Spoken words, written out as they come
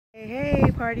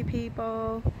Hey party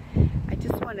people, I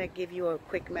just want to give you a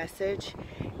quick message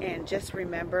and just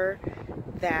remember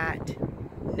that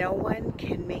no one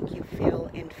can make you feel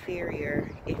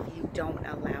inferior if you don't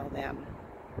allow them.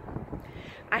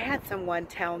 I had someone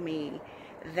tell me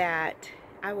that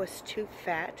I was too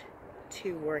fat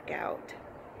to work out.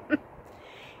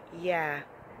 Yeah,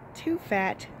 too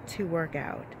fat to work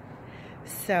out.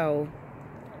 So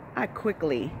I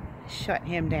quickly shut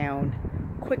him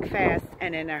down, quick, fast,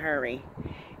 and in a hurry,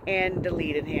 and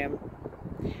deleted him.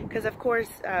 Because of course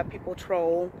people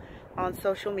troll on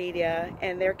social media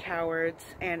and they're cowards,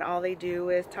 and all they do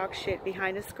is talk shit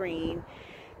behind a screen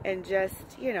and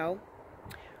just, you know,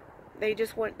 they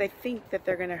think that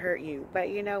they're gonna hurt you. But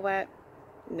you know what?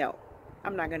 No,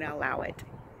 I'm not gonna allow it.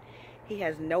 He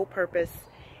has no purpose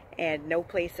and no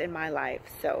place in my life,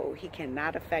 so he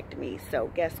cannot affect me.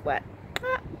 So guess what?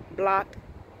 Blocked,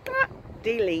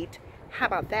 delete. How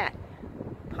about that,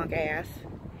 punk ass?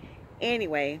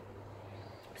 Anyway,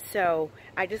 so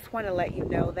I just want to let you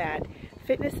know that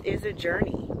fitness is a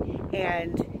journey,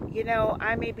 and you know,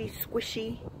 I may be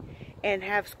squishy and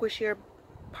have squishier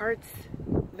parts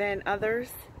than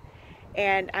others,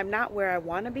 and I'm not where I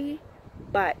want to be,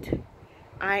 but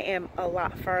I am a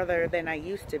lot farther than I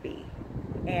used to be,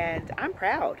 and I'm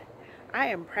proud. I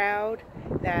am proud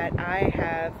that I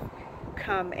have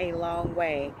come a long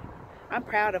way. I'm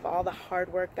proud of all the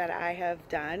hard work that I have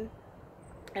done,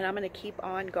 and I'm going to keep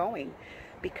on going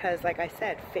because, like I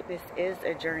said, fitness is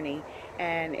a journey,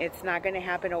 and it's not going to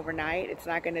happen overnight. It's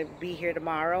not going to be here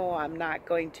tomorrow. I'm not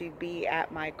going to be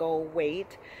at my goal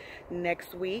weight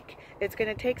next week. It's going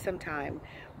to take some time,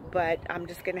 but I'm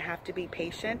just going to have to be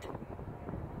patient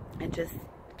and just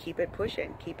keep it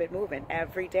pushing, keep it moving.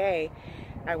 Every day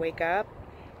I wake up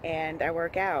and I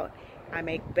work out. I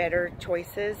make better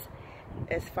choices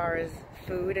as far as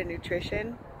food and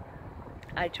nutrition.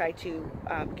 I try to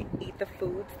eat the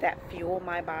foods that fuel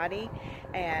my body,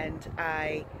 and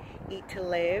I eat to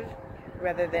live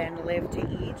rather than live to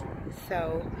eat.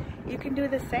 So you can do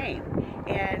the same.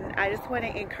 And I just want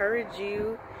to encourage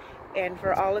you, and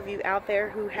for all of you out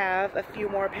there who have a few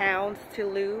more pounds to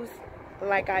lose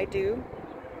like I do,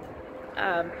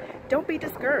 don't be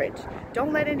discouraged.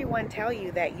 Don't let anyone tell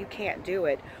you that you can't do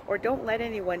it, or don't let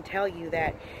anyone tell you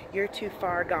that you're too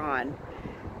far gone.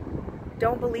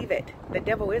 Don't believe it. The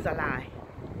devil is a lie.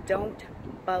 Don't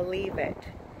believe it.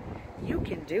 You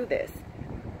can do this,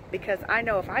 because I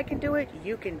know if I can do it,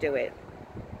 you can do it.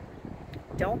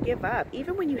 Don't give up,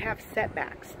 even when you have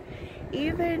setbacks.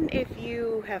 Even if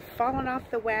you have fallen off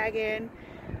the wagon,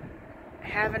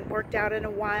 haven't worked out in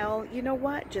a while, you know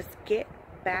what? Just get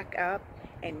back up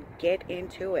and get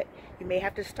into it. You may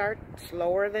have to start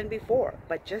slower than before,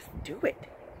 but just do it.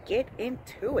 Get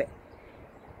into it.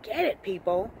 Get it,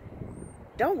 people.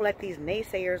 Don't let these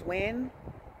naysayers win.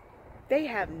 They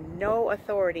have no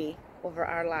authority over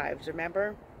our lives,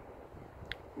 remember?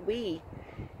 We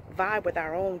vibe with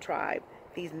our own tribe.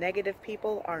 These negative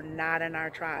people are not in our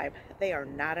tribe. They are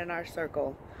not in our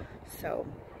circle. So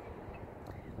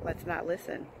let's not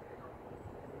listen.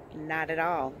 Not at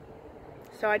all.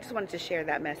 So I just wanted to share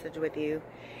that message with you,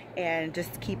 and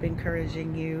just keep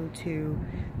encouraging you to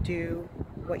do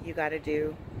what you got to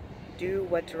do. Do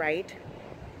what's right.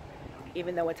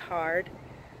 Even though it's hard,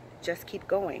 just keep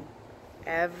going.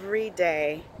 Every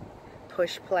day,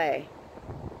 push play.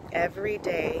 Every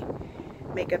day,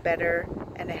 make a better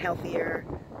and a healthier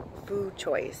food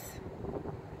choice.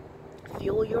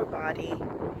 Fuel your body,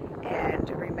 and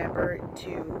remember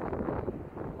to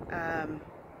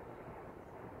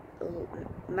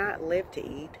not live to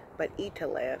eat, but eat to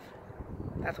live.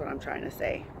 That's what I'm trying to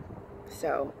say.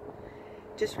 So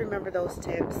just remember those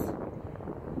tips,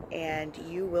 and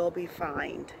you will be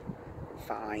fine.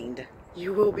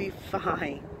 You will be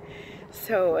fine.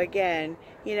 So again,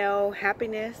 you know,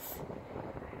 happiness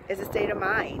is a state of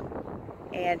mind,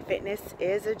 and fitness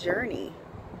is a journey,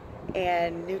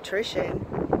 and nutrition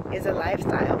is a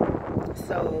lifestyle.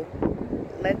 So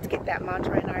let's get that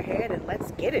mantra in our head, and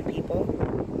let's get it, people.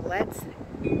 Let's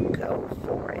go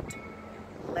for it.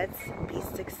 Let's be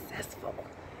successful,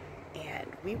 and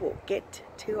we will get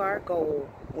to our goal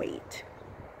weight.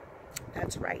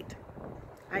 That's right.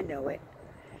 I know it.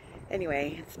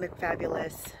 Anyway, it's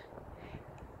McFabulous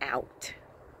out.